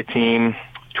to beat a team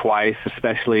twice,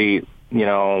 especially,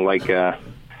 like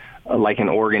an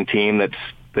Oregon team that's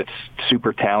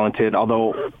super talented.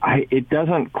 Although it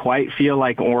doesn't quite feel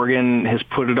like Oregon has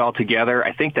put it all together.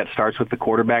 I think that starts with the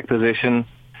quarterback position.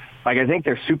 Like, I think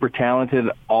they're super talented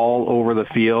all over the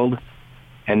field,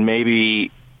 and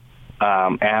maybe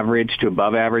average to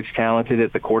above average talented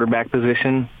at the quarterback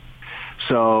position.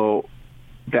 So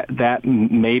that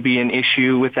may be an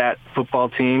issue with that football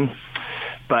team.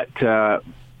 But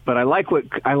I like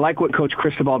what Coach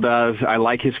Cristobal does. I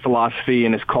like his philosophy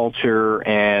and his culture,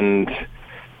 and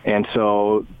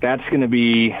so that's going to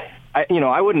be.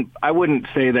 I wouldn't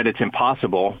say that it's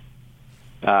impossible.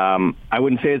 I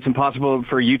wouldn't say it's impossible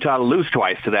for Utah to lose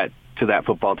twice to that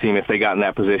football team if they got in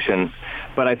that position.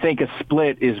 But I think a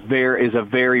split is a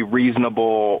very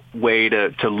reasonable way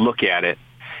to look at it.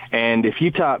 And if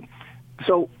Utah,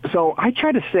 so I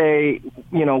try to say,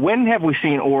 when have we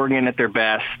seen Oregon at their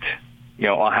best?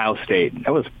 Ohio State.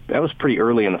 That was pretty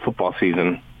early in the football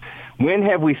season. When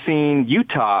have we seen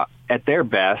Utah at their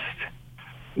best?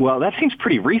 Well, that seems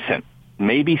pretty recent.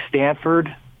 Maybe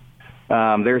Stanford.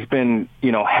 There's been,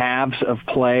 halves of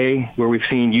play where we've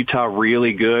seen Utah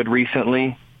really good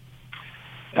recently.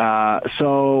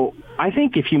 So I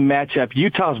think if you match up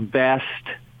Utah's best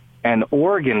and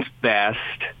Oregon's best,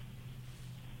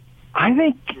 I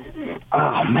think,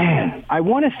 I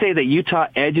want to say that Utah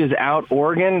edges out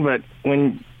Oregon, but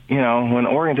when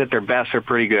Oregon's at their best, they're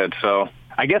pretty good. So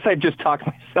I guess I just talked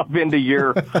myself into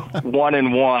your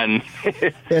 1-1.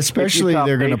 Especially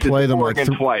they're going to play them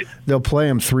twice. They'll play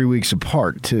them 3 weeks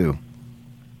apart too.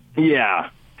 Yeah.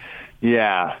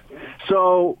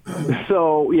 So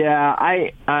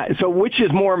which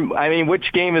is more? I mean,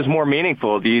 which game is more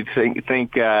meaningful? Do you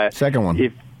think? Second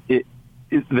one.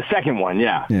 The second one,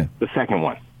 yeah. The second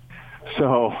one.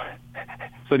 So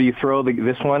do you throw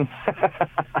this one?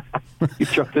 You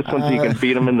throw this one so you can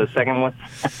beat them in the second one?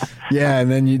 Yeah, and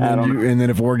then then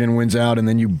if Oregon wins out and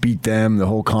then you beat them, the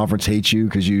whole conference hates you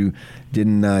because you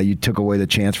didn't you took away the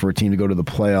chance for a team to go to the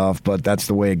playoff. But that's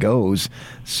the way it goes.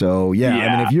 So yeah.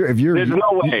 I mean, if you're there's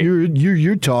no way. You're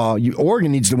Utah,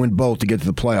 Oregon needs to win both to get to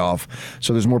the playoff.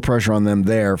 So there's more pressure on them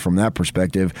there from that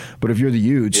perspective. But if you're the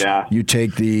Utes, you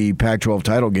take the Pac-12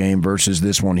 title game versus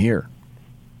this one here.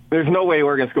 There's no way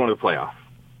Oregon's going to the playoff.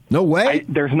 No way?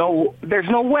 There's no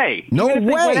way. No Even if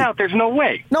way. they went out, there's no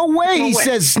way. No way, he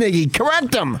says, Sniggy.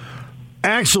 Correct him.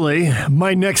 Actually,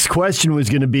 my next question was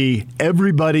going to be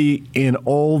everybody in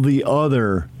all the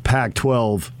other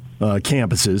Pac-12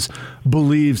 campuses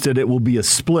believes that it will be a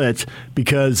split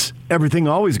because everything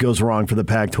always goes wrong for the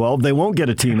Pac-12. They won't get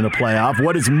a team in the playoff.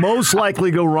 What is most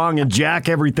likely go wrong and jack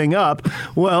everything up?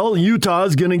 Well, Utah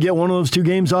is going to get one of those 2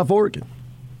 games off Oregon.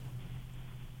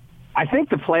 I think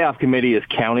the playoff committee is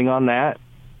counting on that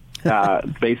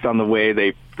based on the way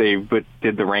they did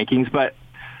the rankings.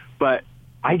 But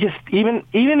I just even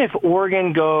if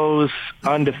Oregon goes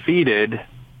undefeated,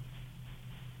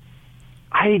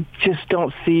 I just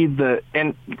don't see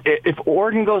and if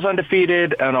Oregon goes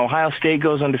undefeated and Ohio State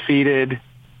goes undefeated,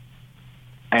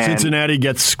 and Cincinnati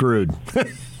gets screwed.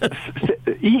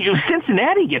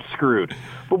 Cincinnati gets screwed.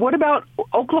 But what about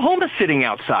Oklahoma sitting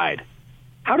outside?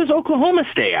 How does Oklahoma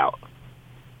stay out?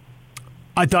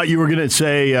 I thought you were going to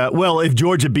say, if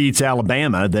Georgia beats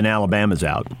Alabama, then Alabama's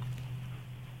out.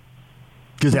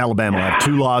 Because Alabama will have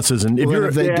 2 losses. And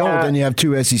if they don't, then you have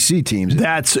 2 SEC teams.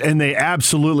 And they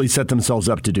absolutely set themselves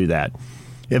up to do that.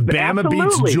 If Bama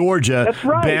beats Georgia, that's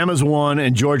right. Bama's 1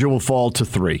 and Georgia will fall to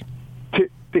 3.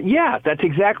 Yeah, that's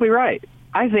exactly right.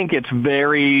 I think it's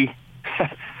very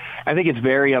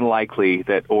unlikely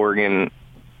that Oregon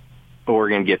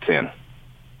gets in.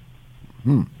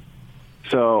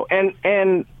 So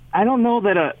and I don't know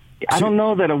that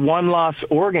a one-loss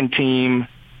Oregon team.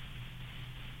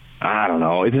 I don't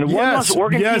know. Is it a one-loss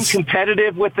Oregon team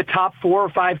competitive with the top 4 or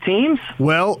 5 teams?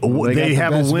 Well, they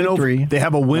have a win over. They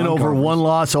have a win over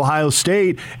one-loss Ohio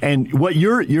State, and what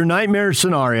your nightmare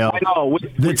scenario? I know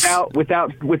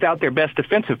without their best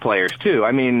defensive players too.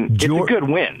 I mean, it's a good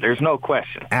win. There's no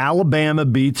question. Alabama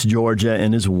beats Georgia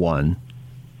and is 1.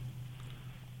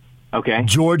 Okay.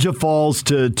 Georgia falls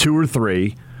to 2 or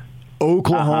 3.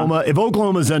 Oklahoma, if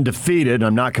Oklahoma's undefeated,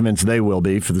 I'm not convinced they will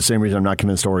be, for the same reason I'm not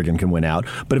convinced Oregon can win out.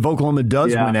 But if Oklahoma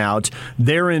does win out,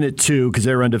 they're in at 2 because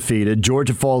they're undefeated.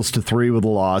 Georgia falls to 3 with a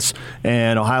loss,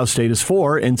 and Ohio State is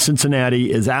 4, and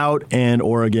Cincinnati is out, and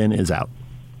Oregon is out.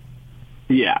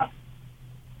 Yeah.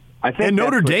 I think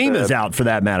Notre Dame is out for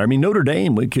that matter. I mean, Notre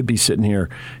Dame, we could be sitting here.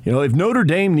 If Notre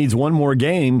Dame needs one more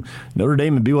game, Notre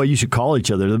Dame and BYU should call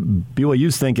each other.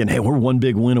 BYU's thinking, hey, we're one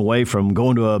big win away from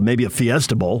going to maybe a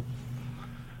Fiesta Bowl.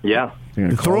 Yeah.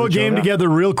 Throw a game together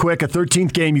real quick, a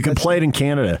 13th game. You can play it in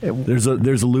Canada. There's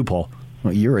a loophole.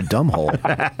 Well, you're a dumbhole.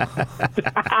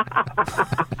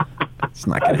 It's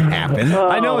not going to happen.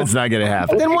 I know it's not going to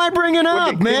happen. Then why bring it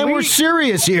up, man? We're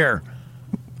serious here.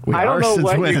 I don't know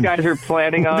what you guys are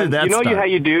planning on. How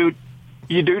you do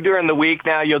you do during the week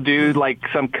now, you'll do like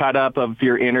some cut up of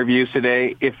your interviews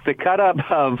today. If the cut up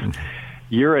of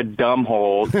you're a dumb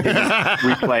hole is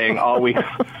replaying all week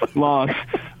long,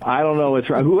 I don't know what's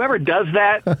wrong. Whoever does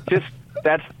that, just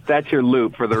that's your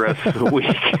loop for the rest of the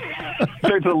week.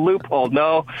 There's a loophole.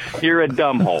 No, you're a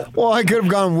dumb hole. Well, I could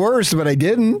have gone worse, but I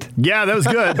didn't. Yeah, that was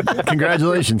good.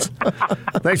 Congratulations.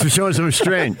 Thanks for showing some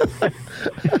restraint.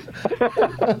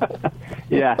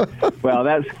 Yeah. Well,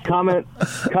 that's comment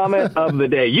of the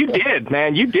day. You did,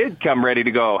 man. You did come ready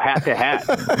to go hat to hat.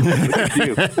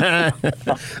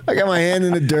 I got my hand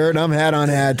in the dirt, and I'm hat on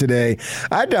hat today.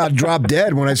 I dropped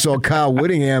dead when I saw Kyle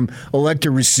Whittingham elect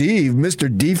to receive.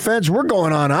 Mr. Defense, we're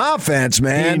going on offense,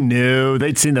 man. He knew.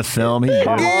 They'd seen the film. He knew.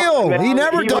 Deal. He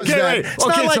never does that. It's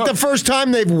not like the first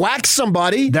time they've whacked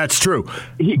somebody. That's true.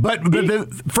 But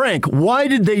Frank, why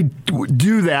did they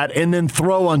do that and then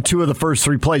throw on 2 of the first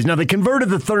 3 plays? Now, they converted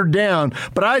the 3rd down,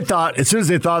 but I thought, as soon as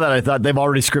they thought that, I thought they've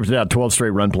already scripted out 12 straight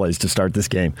run plays to start this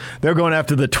game. They're going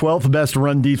after the 12th best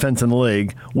run defense in the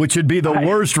league, which would be the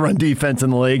worst run defense in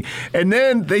the league, and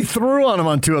then they threw on them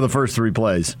on 2 of the first 3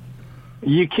 plays.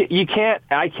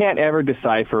 I can't ever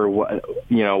decipher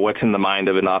what's in the mind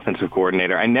of an offensive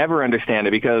coordinator. I never understand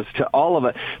it because to all of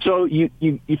it. So you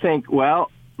think,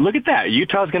 well, look at that.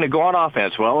 Utah's going to go on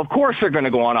offense. Well, of course they're going to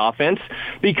go on offense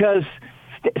because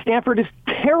Stanford is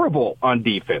terrible on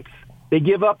defense. They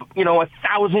give up,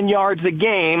 1,000 yards a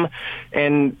game,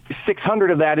 and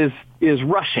 600 of that is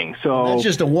rushing. So that's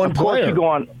just a one player. You go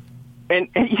on,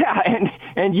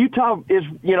 and Utah is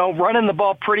running the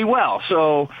ball pretty well.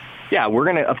 So yeah, we're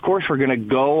gonna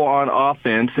go on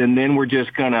offense, and then we're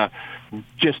just gonna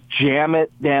jam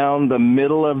it down the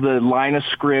middle of the line of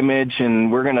scrimmage, and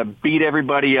we're going to beat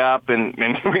everybody up, and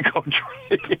we go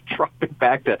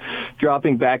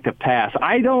dropping back to pass.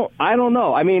 I don't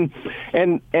know. I mean,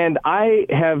 and I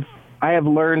have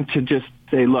learned to just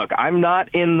say, look, I'm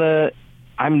not in the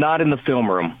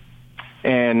film room,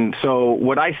 and so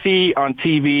what I see on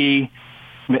TV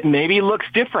maybe looks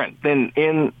different than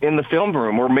in the film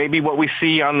room, or maybe what we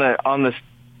see on the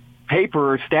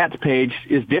paper stats page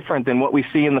is different than what we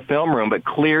see in the film room. But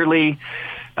clearly,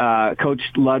 Coach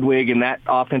Ludwig and that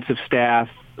offensive staff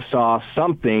saw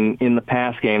something in the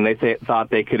pass game they thought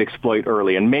they could exploit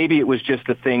early. And maybe it was just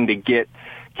a thing to get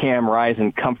Cam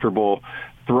Rising comfortable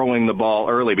throwing the ball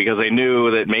early because they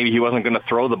knew that maybe he wasn't going to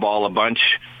throw the ball a bunch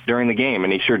during the game,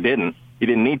 and he sure didn't. He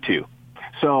didn't need to.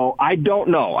 So I don't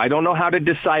know. I don't know how to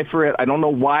decipher it. I don't know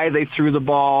why they threw the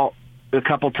ball a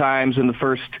couple times in the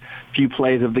first few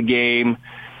plays of the game,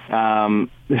 to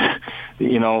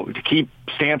keep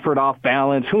Stanford off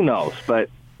balance. Who knows? But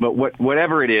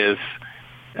whatever it is,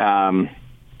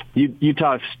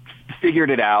 Utah figured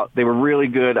it out. They were really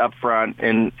good up front,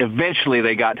 and eventually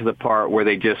they got to the part where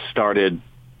they just started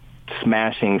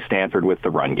smashing Stanford with the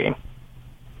run game.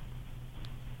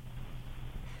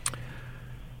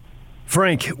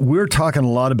 Frank, we're talking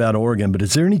a lot about Oregon, but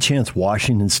is there any chance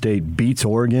Washington State beats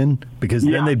Oregon? Because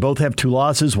then they both have 2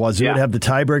 losses. Wazoo would have the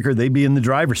tiebreaker. They'd be in the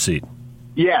driver's seat.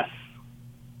 Yes,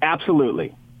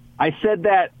 absolutely. I said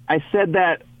that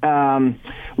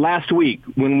last week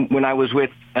when I was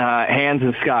with Hans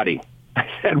and Scotty. I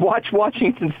said, watch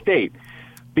Washington State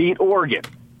beat Oregon,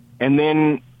 and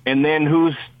then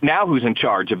who's in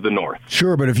charge of the North?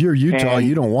 Sure, but if you're Utah,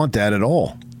 you don't want that at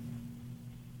all.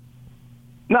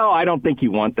 No, I don't think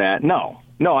you want that. No,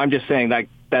 I'm just saying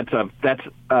that's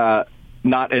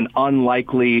not an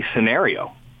unlikely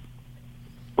scenario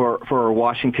for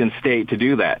Washington State to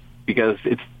do that because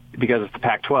it's the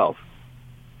Pac-12,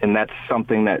 and that's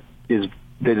something that is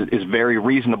very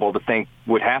reasonable to think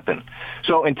would happen.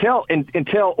 So until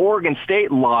Oregon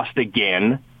State lost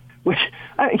again, which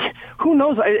who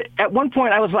knows? At one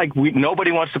point I was like,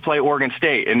 nobody wants to play Oregon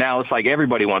State, and now it's like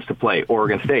everybody wants to play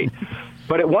Oregon State.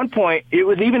 But at one point, it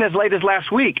was even as late as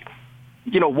last week.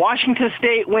 Washington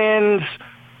State wins,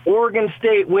 Oregon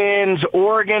State wins,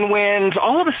 Oregon wins.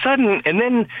 All of a sudden, and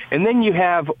then you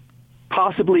have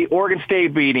possibly Oregon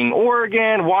State beating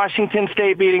Oregon, Washington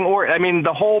State beating Oregon. I mean,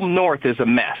 the whole North is a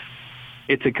mess.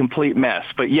 It's a complete mess.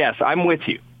 But yes, I'm with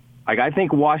you. I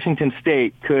think Washington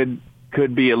State could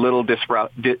be a little disruptive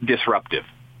in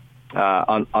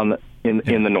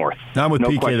the North. I'm with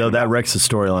PK though. That wrecks the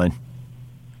storyline.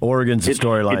 Oregon's a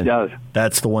storyline. It does.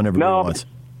 That's the one everybody wants.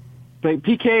 But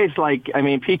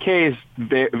PK is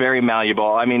very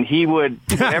malleable. I mean, he would,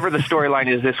 whatever the storyline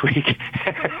is this week,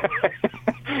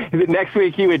 next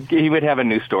week he would have a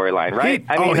new storyline, right?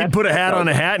 He'd put a hat on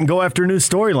a hat and go after a new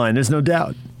storyline. There's no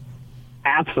doubt.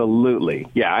 Absolutely.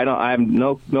 Yeah, I have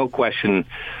no question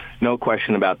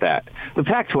about that. The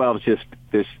Pac-12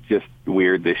 is just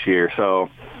weird this year. So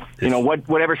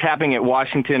whatever's happening at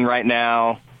Washington right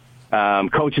now,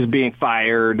 coaches being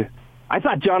fired. I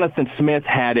thought Jonathan Smith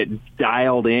had it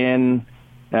dialed in,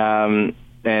 and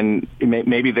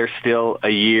maybe they're still a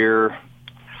year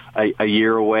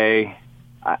away.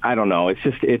 I don't know.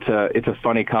 It's a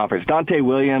funny conference. Dante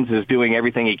Williams is doing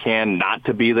everything he can not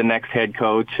to be the next head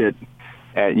coach at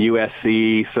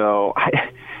USC. So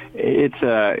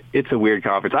it's a weird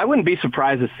conference. I wouldn't be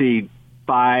surprised to see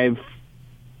 5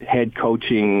 head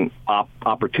coaching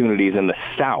opportunities in the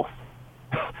South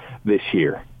this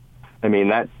year. I mean,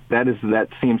 that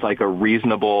seems like a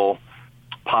reasonable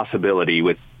possibility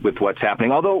with what's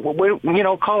happening. Although,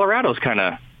 Colorado's kind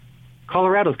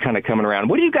of coming around.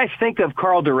 What do you guys think of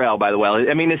Karl Dorrell, by the way?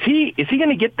 I mean, is he going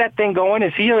to get that thing going?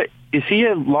 Is he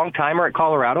a long timer at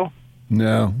Colorado?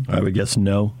 No, I would guess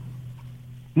no.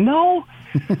 No,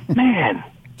 man.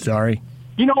 Sorry.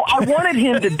 I wanted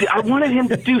him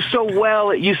to do so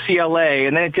well at UCLA,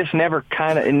 and then it just never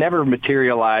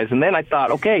materialized. And then I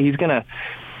thought, okay, he's gonna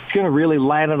really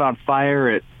light it on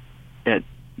fire at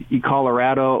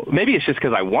Colorado. Maybe it's just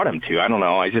because I want him to. I don't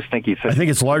know. I just think I think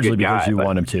it's largely because you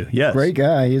want him to. Yes, great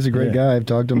guy. He's a great guy. I've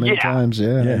talked to him many times.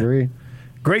 Yeah, I agree.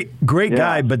 Great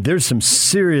guy, but there's some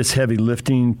serious heavy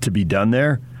lifting to be done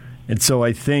there. And so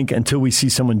I think until we see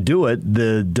someone do it,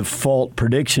 the default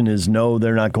prediction is no,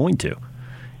 they're not going to.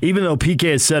 Even though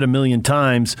PK has said a million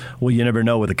times, well, you never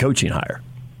know with a coaching hire.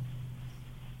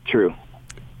 True.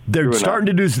 They're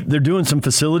they're doing some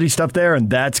facility stuff there, and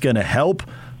that's going to help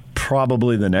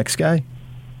probably the next guy.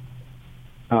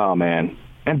 Oh, man.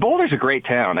 And Boulder's a great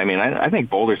town. I mean, I think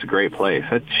Boulder's a great place.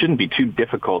 It shouldn't be too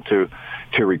difficult to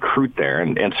recruit there,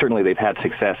 and certainly they've had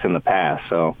success in the past.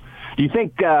 So do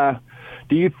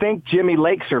you think Jimmy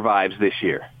Lake survives this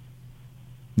year?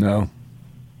 No.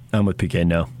 I'm with PK,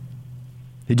 no.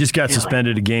 He just got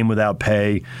suspended a game without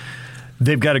pay.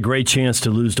 They've got a great chance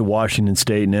to lose to Washington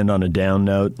State and end on a down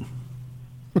note.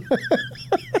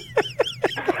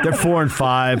 They're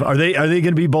 4-5. Are they going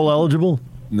to be bowl eligible?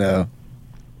 No.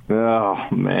 Oh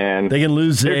man, they can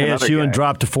lose to ASU and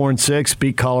drop to 4-6.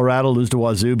 Beat Colorado, lose to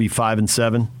Wazoo, be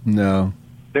 5-7. No.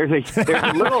 There's a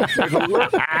little.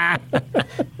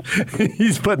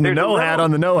 He's putting the no hat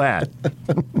on the no hat.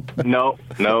 No.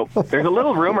 There's a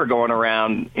little rumor going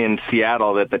around in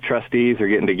Seattle that the trustees are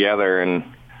getting together and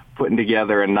putting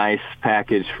together a nice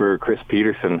package for Chris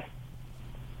Peterson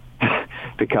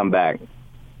to come back.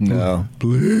 No.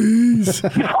 Please.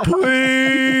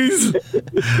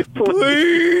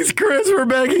 Please, Chris, we're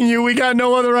begging you. We got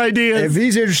no other ideas. If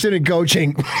he's interested in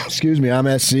coaching,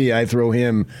 I'm SC, I throw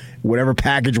him whatever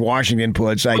package Washington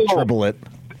puts, I triple it.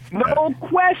 No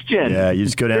question. Yeah, you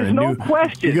just go down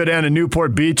You go down to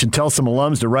Newport Beach and tell some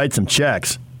alums to write some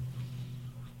checks.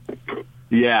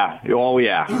 Yeah. Oh,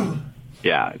 yeah.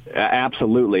 Yeah,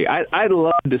 absolutely. I'd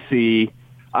love to see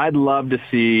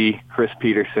Chris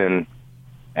Peterson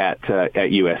at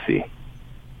USC.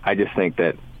 I just think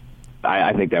that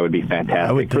I think that would be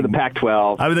fantastic for the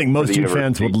Pac-12. I would think most U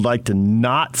fans would like to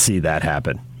not see that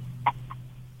happen.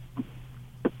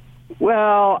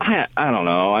 Well, I don't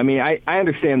know. I mean, I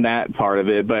understand that part of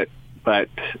it, but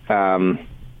for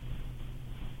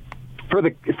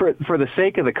the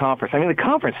sake of the conference, I mean, the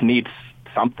conference needs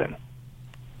something.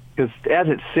 Because as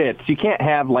it sits, you can't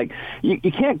have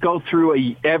you can't go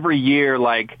through every year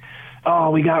like, oh,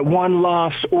 we got one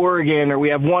loss Oregon, or we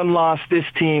have one loss this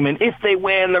team, and if they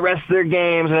win the rest of their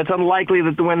games, and it's unlikely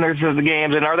that the winners of the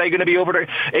games, and are they going to be able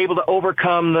to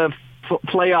overcome the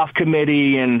playoff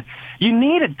committee? And you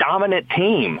need a dominant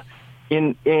team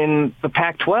in the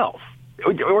Pac-12,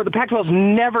 or the Pac-12 is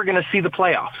never going to see the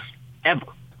playoffs ever.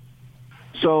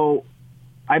 So,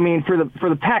 I mean, for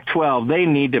the Pac-12, they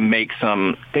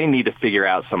need to figure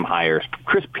out some hires.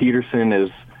 Chris Peterson is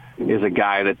a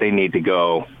guy that they need to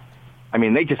go. I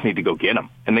mean, they just need to go get him,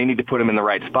 and they need to put him in the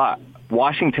right spot.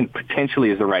 Washington potentially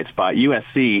is the right spot.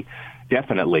 USC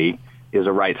definitely is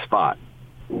a right spot.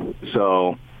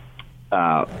 So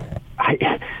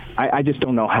I just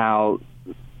don't know how.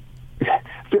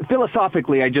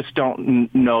 Philosophically, I just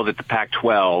don't know that the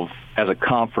Pac-12 as a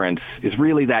conference is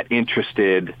really that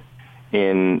interested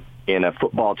in a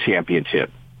football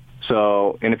championship.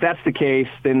 So, and if that's the case,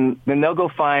 then they'll go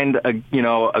find a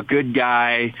good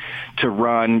guy to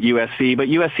run USC. But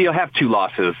USC will have 2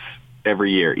 losses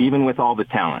every year, even with all the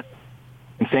talent.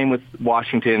 And same with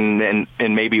Washington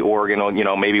and maybe Oregon.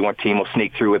 Maybe one team will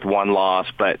sneak through with 1 loss,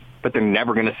 but they're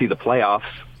never going to see the playoffs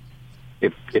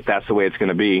if that's the way it's going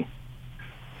to be.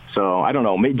 So I don't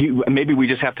know. Maybe we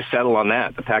just have to settle on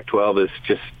that. The Pac-12 is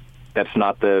just that's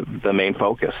not the main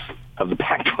focus of the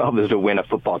Pac-12 is to win a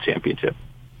football championship.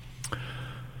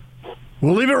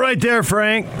 We'll leave it right there,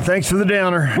 Frank. Thanks for the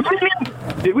downer.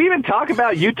 Did we even talk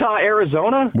about Utah,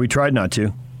 Arizona? We tried not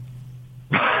to.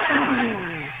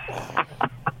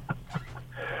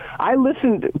 I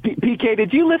listened. PK,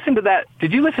 did you listen to that?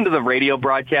 Did you listen to the radio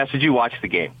broadcast? Did you watch the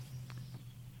game?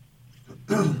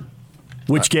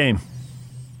 Which game?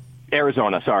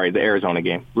 Arizona. Sorry, the Arizona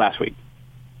game last week.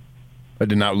 I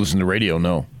did not listen to radio.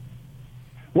 No.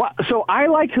 Well, so I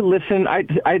like to listen.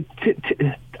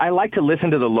 I like to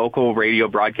listen to the local radio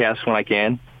broadcasts when I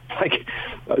can.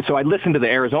 So I listened to the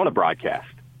Arizona broadcast,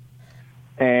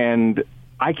 and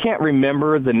I can't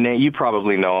remember the name. You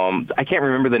probably know him. I can't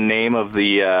remember the name of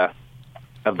the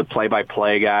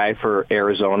play-by-play guy for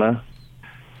Arizona,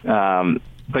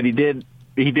 but he did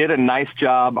a nice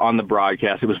job on the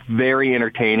broadcast. It was very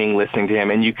entertaining listening to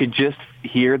him, and you could just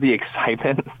hear the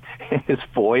excitement in his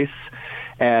voice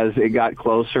as it got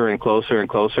closer and closer and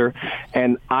closer.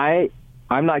 And I'm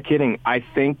not kidding. I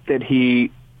think that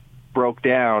he broke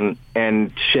down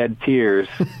and shed tears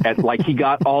he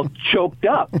got all choked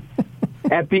up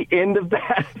at the end of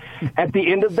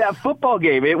that football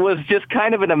game. It was just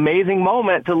kind of an amazing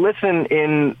moment to listen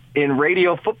in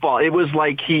radio football. It was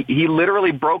like he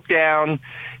literally broke down.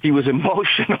 He was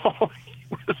emotional.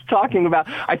 He was talking about,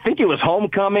 I think it was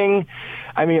homecoming.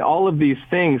 I mean, all of these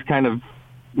things kind of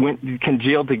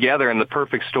congealed together in the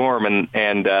perfect storm, and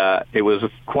it was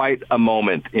quite a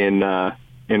moment in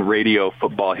radio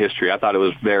football history. I thought it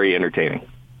was very entertaining.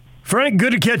 Frank,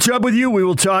 good to catch up with you. We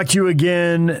will talk to you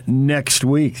again next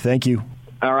week. Thank you.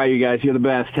 All right, you guys. You're the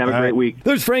best. Have a great week.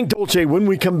 There's Frank Dolce. When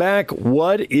we come back,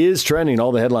 what is trending?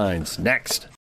 All the headlines next.